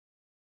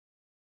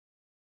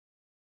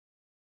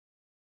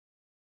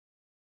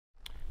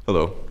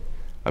Hello,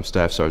 I'm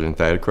Staff Sergeant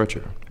Thad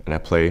Crutcher, and I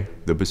play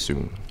the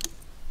bassoon.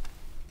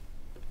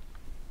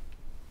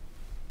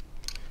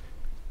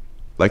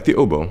 Like the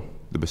oboe,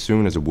 the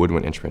bassoon is a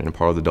woodwind instrument and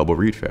part of the double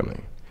reed family.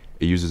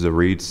 It uses a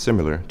reed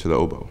similar to the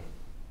oboe.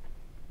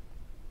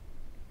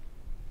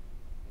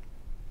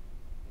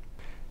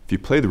 If you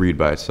play the reed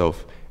by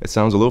itself, it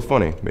sounds a little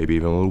funny, maybe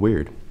even a little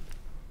weird.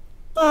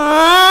 When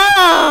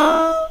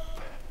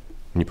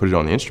you put it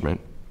on the instrument,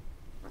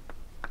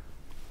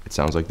 it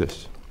sounds like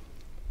this.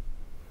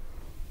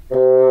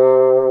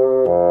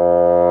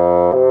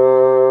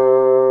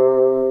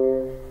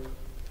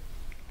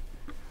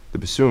 The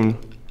bassoon,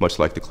 much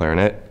like the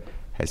clarinet,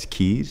 has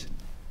keys,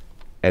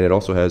 and it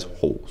also has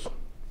holes.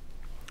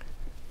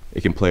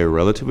 It can play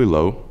relatively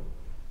low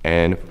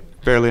and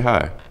fairly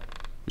high,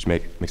 which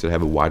makes it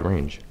have a wide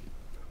range.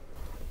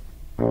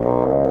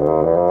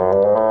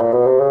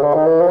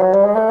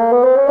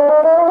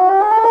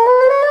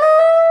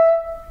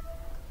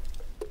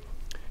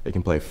 It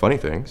can play funny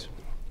things,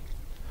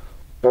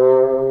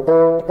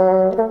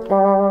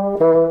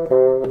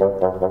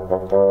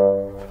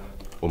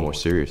 or more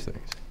serious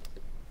things.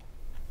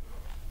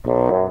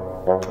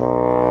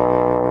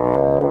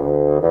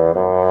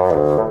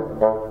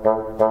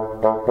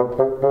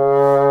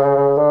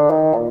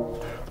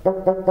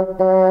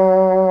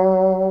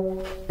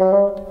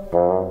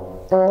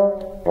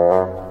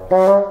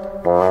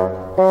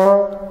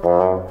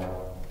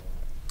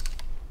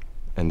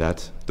 And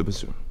that's the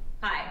bassoon.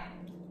 Hi,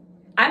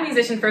 I'm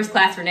musician first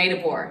class Renee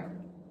DeBoer,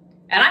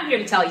 and I'm here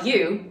to tell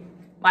you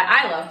why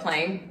I love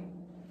playing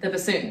the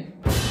bassoon.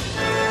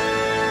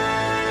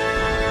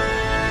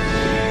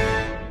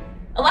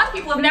 A lot of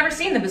people have never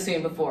seen the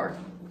bassoon before,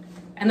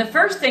 and the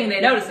first thing they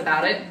notice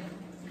about it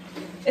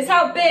is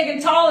how big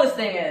and tall this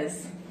thing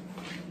is.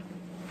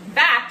 In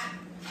fact,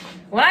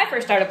 when I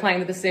first started playing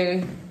the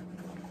bassoon,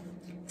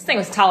 this thing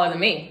was taller than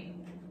me.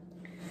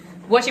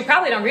 What you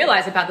probably don't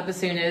realize about the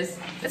bassoon is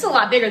it's a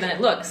lot bigger than it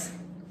looks.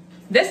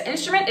 This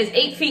instrument is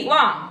 8 feet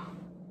long.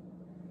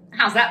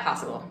 How's that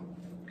possible?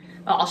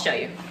 Well, I'll show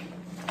you.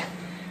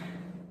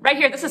 Right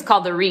here, this is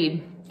called the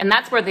reed, and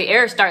that's where the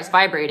air starts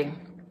vibrating.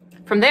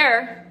 From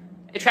there,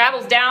 it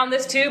travels down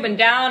this tube and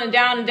down and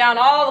down and down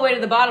all the way to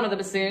the bottom of the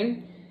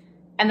bassoon,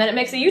 and then it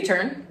makes a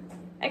U-turn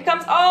and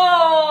comes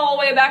all the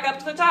way back up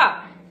to the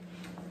top.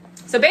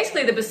 So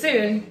basically, the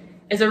bassoon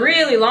is a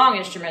really long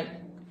instrument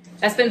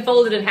that's been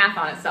folded in half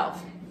on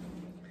itself.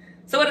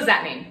 So what does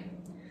that mean?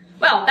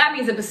 Well, that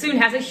means the bassoon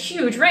has a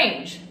huge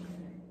range.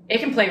 It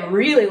can play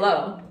really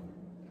low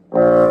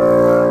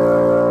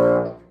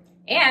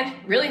and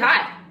really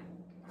high,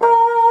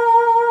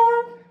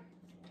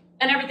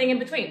 and everything in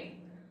between.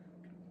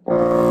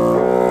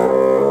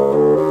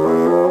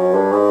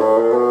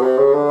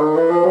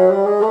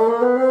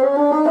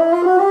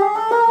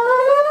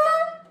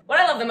 What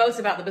I love the most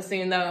about the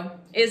bassoon, though,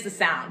 is the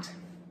sound.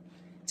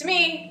 To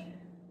me,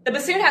 the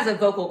bassoon has a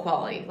vocal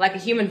quality, like a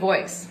human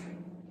voice.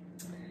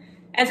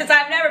 And since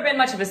I've never been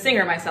much of a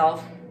singer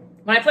myself,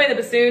 when I play the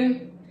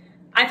bassoon,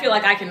 I feel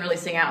like I can really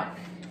sing out.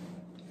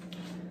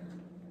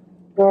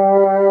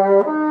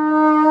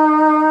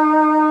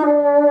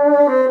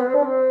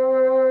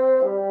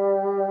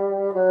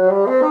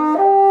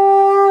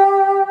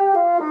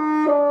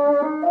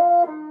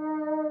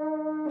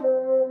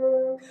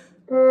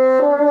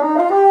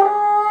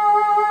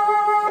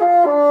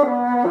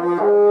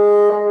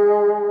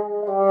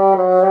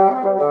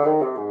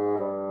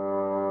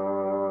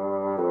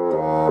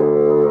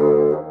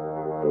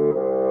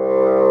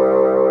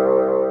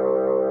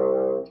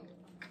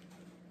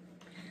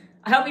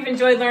 I hope you've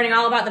enjoyed learning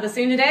all about the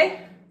bassoon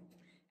today.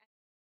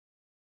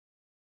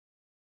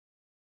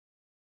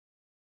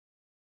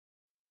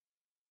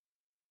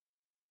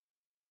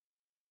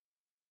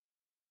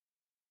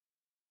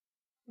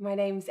 My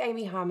name's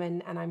Amy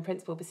Harmon and I'm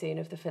Principal Bassoon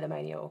of the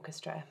Philharmonia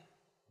Orchestra.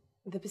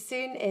 The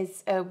bassoon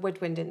is a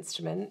woodwind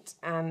instrument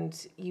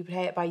and you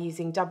play it by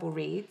using double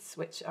reeds,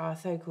 which are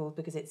so called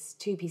because it's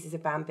 2 pieces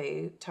of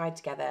bamboo tied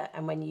together,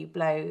 and when you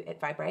blow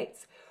it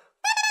vibrates.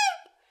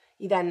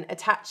 You then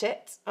attach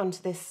it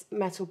onto this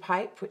metal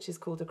pipe, which is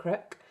called a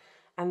crook,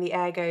 and the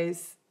air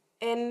goes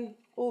in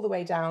all the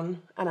way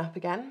down and up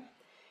again.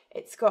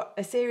 It's got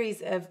a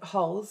series of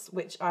holes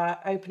which are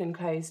open and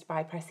closed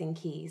by pressing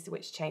keys,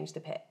 which change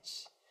the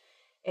pitch.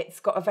 It's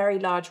got a very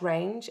large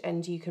range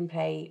and you can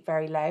play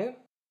very low.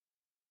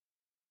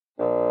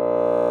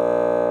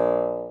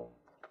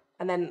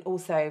 And then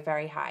also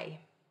very high.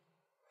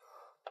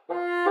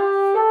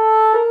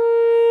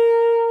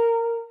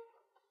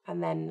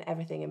 And then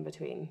everything in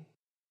between.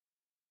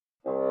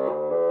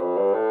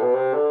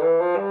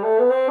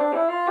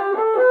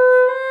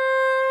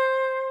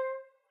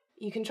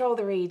 You control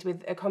the reed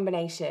with a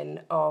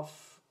combination of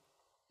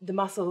the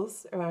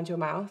muscles around your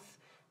mouth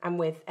and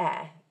with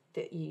air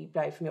that you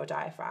blow from your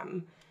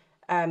diaphragm.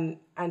 And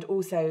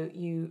also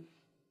you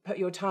put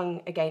your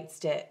tongue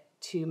against it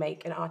to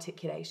make an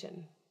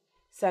articulation.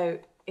 So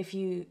if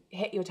you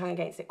hit your tongue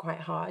against it quite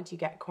hard, you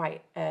get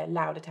quite a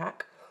loud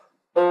attack.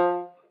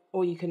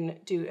 Or you can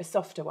do a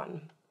softer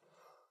one.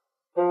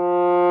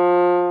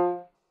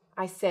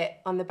 I sit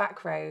on the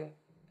back row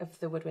of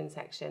the woodwind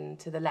section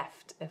to the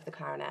left of the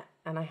clarinet,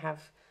 and I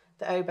have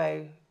the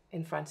oboe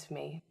in front of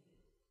me.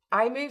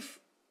 I move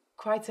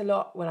quite a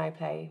lot when I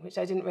play, which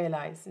I didn't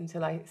realise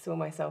until I saw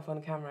myself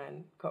on camera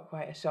and got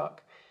quite a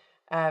shock.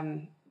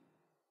 But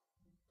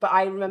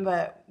I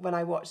remember when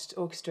I watched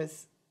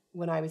orchestras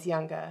when I was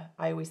younger,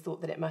 I always thought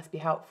that it must be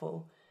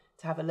helpful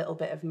to have a little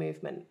bit of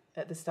movement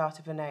at the start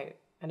of a note.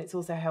 And it's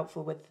also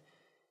helpful with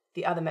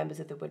the other members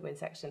of the woodwind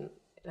section.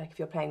 Like if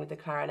you're playing with the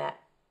clarinet,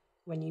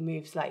 when you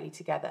move slightly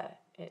together,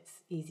 it's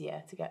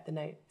easier to get the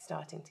note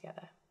starting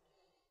together.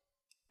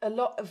 A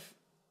lot of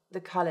the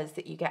colours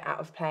that you get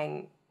out of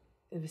playing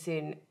the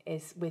bassoon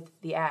is with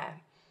the air,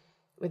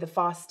 with a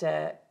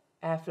faster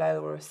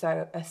airflow or a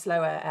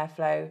slower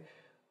airflow,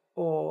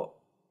 or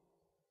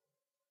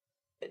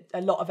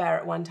a lot of air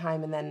at one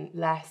time and then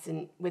less.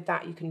 And with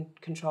that you can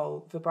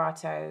control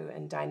vibrato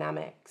and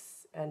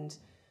dynamics and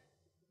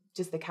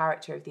just the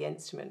character of the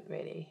instrument,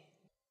 really.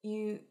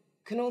 You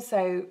can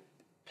also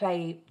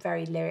play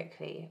very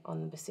lyrically on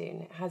the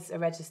bassoon. It has a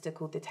register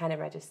called the tenor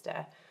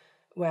register,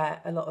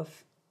 where a lot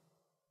of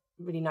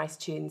really nice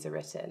tunes are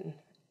written,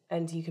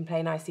 and you can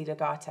play nicely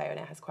legato, and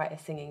it has quite a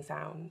singing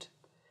sound.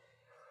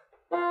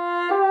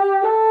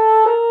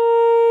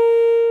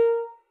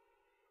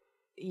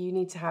 You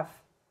need to have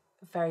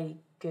very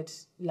good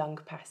lung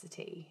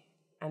capacity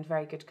and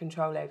very good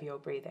control over your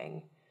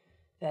breathing.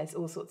 There's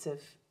all sorts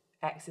of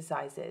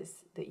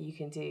exercises that you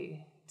can do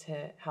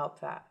to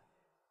help that,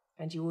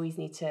 and you always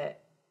need to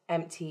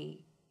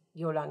empty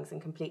your lungs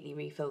and completely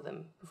refill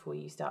them before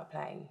you start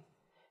playing.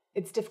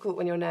 It's difficult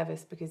when you're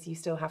nervous because you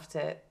still have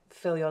to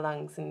fill your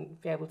lungs and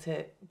be able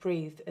to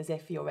breathe as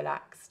if you're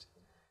relaxed.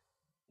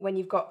 When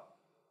you've got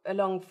a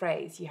long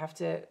phrase, you have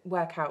to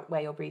work out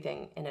where you're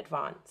breathing in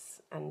advance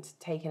and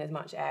take in as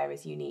much air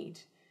as you need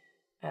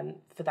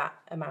for that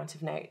amount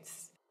of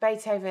notes.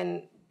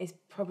 Beethoven is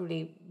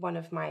probably one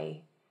of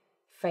my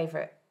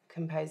favourite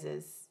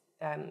composers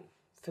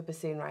for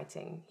bassoon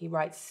writing. He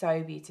writes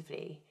so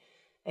beautifully,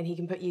 and he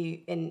can put you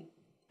in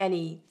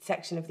any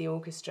section of the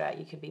orchestra.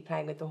 You could be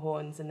playing with the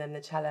horns and then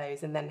the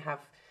cellos and then have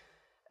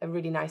a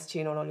really nice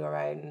tune on your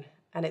own,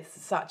 and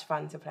it's such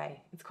fun to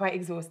play. It's quite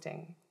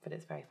exhausting, but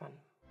it's very fun.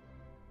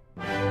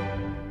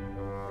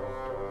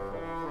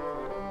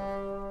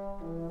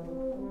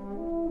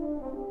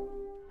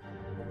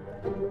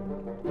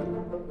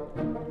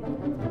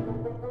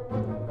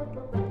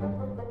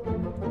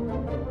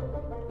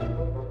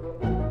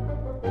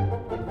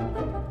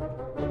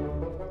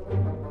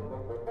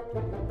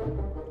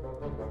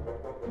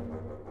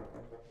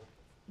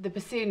 The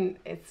bassoon,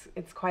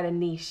 it's quite a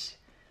niche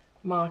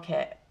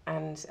market,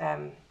 and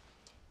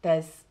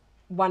there's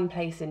one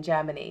place in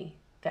Germany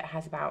that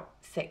has about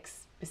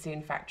 6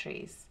 bassoon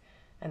factories,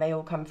 and they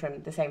all come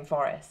from the same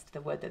forest, the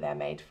wood that they're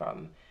made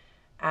from,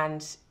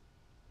 and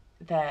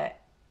they're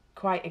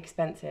quite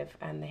expensive,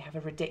 and they have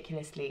a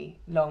ridiculously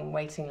long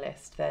waiting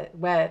list.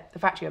 Where the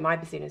factory where my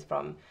bassoon is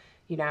from,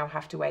 you now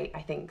have to wait,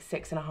 I think,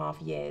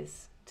 6.5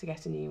 years to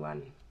get a new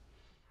one.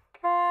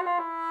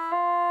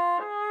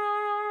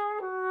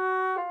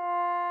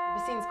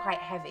 The bassoon's quite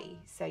heavy,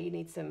 so you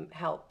need some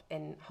help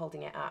in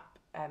holding it up.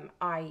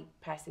 I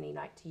personally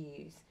like to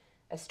use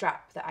a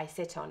strap that I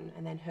sit on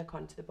and then hook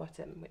onto the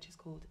bottom, which is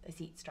called a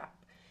seat strap.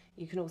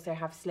 You can also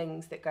have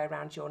slings that go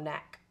around your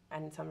neck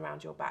and some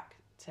around your back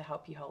to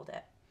help you hold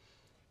it.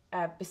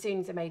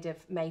 Bassoons are made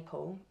of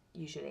maple,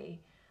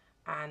 usually,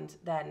 and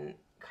then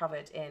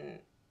covered in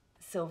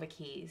silver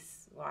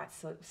keys, well,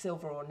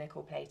 silver or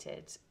nickel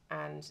plated,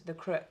 and the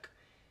crook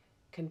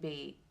can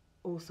be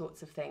all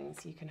sorts of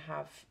things. You can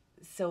have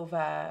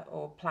silver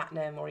or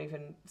platinum or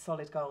even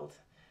solid gold,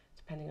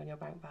 depending on your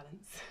bank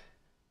balance.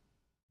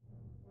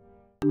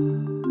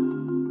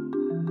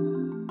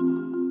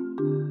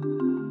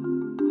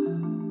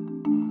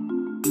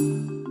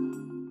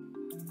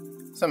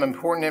 Some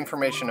important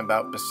information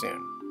about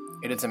bassoon.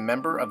 It is a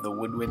member of the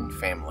woodwind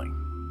family.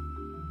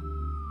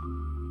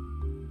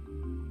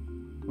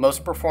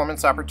 Most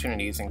performance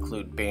opportunities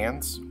include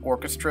bands,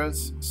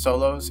 orchestras,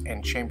 solos,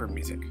 and chamber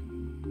music.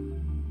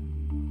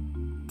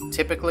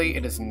 Typically,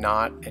 it is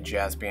not a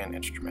jazz band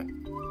instrument.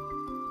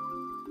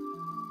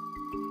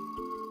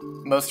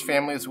 Most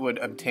families would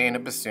obtain a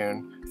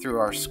bassoon through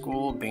our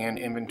school band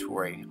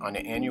inventory on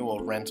an annual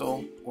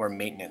rental or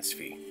maintenance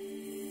fee.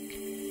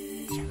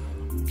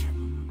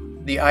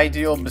 The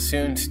ideal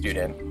bassoon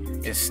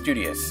student is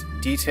studious,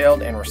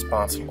 detailed, and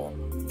responsible.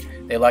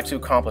 They like to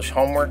accomplish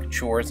homework,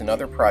 chores, and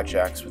other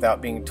projects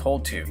without being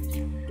told to,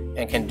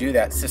 and can do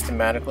that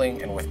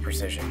systematically and with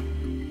precision.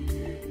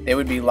 They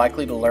would be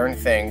likely to learn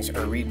things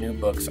or read new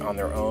books on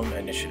their own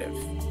initiative.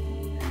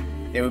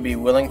 They would be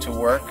willing to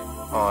work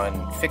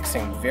on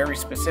fixing very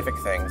specific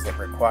things that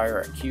require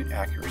acute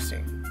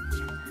accuracy.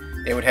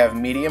 They would have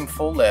medium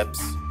full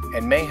lips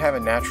and may have a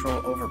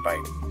natural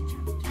overbite.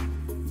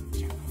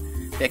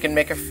 They can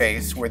make a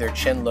face where their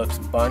chin looks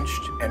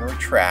bunched and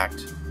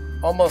retract,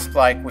 almost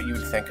like what you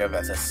would think of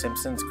as a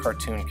Simpsons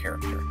cartoon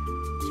character.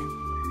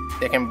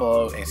 They can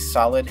blow a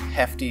solid,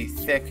 hefty,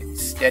 thick,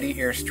 steady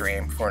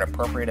airstream for an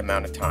appropriate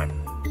amount of time.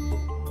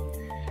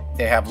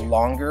 They have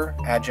longer,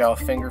 agile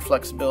finger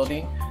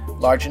flexibility,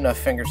 large enough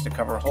fingers to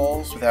cover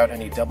holes without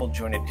any double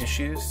jointed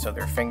issues, so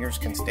their fingers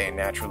can stay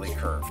naturally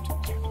curved.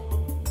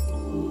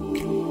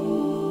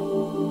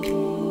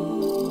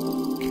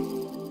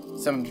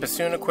 Some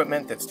bassoon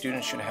equipment that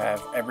students should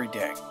have every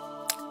day.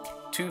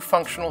 2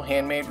 functional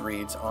handmade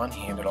reeds on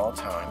hand at all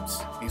times.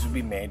 These would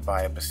be made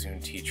by a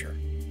bassoon teacher.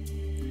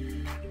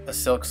 A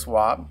silk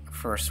swab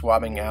for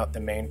swabbing out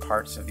the main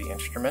parts of the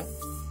instrument.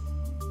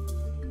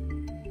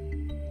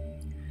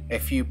 A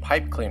few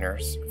pipe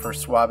cleaners for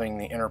swabbing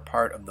the inner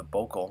part of the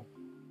bocal.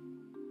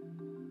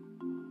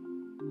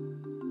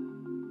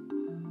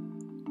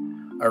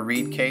 A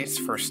reed case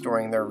for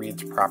storing their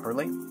reeds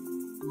properly.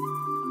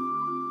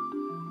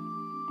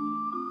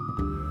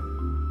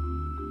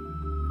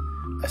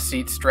 A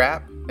seat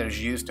strap that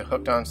is used to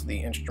hook onto the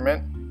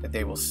instrument that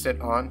they will sit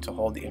on to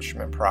hold the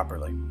instrument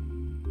properly.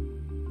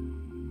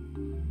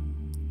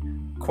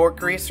 Cork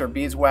grease or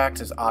beeswax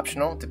is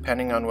optional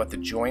depending on what the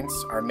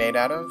joints are made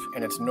out of,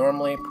 and it's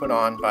normally put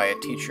on by a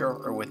teacher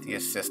or with the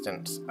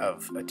assistance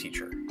of a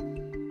teacher.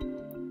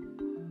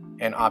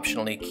 And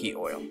optionally key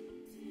oil.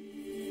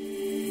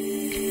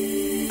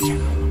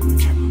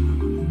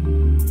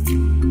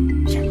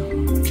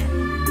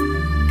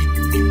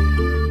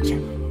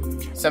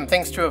 Some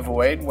things to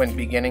avoid when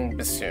beginning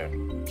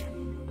bassoon.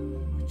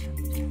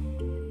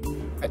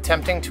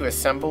 Attempting to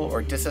assemble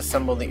or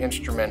disassemble the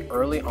instrument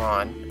early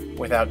on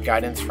without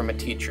guidance from a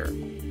teacher.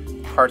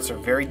 Parts are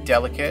very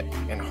delicate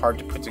and hard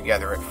to put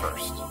together at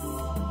first.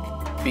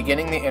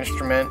 Beginning the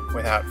instrument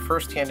without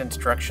first-hand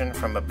instruction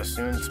from a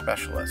bassoon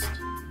specialist.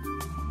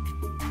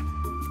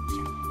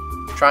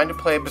 Trying to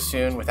play a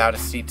bassoon without a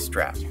seat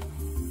strap.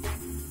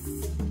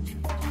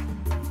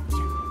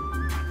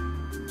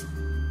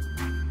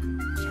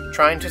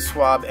 Trying to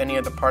swab any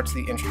of the parts of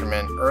the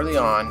instrument early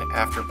on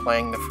after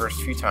playing the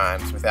first few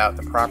times without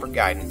the proper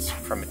guidance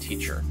from a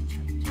teacher.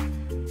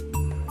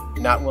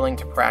 Not willing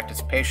to practice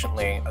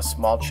patiently a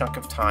small chunk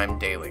of time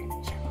daily.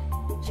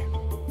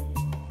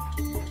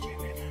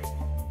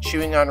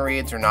 Chewing on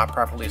reeds or not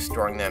properly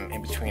storing them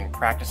in between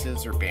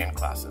practices or band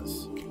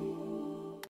classes.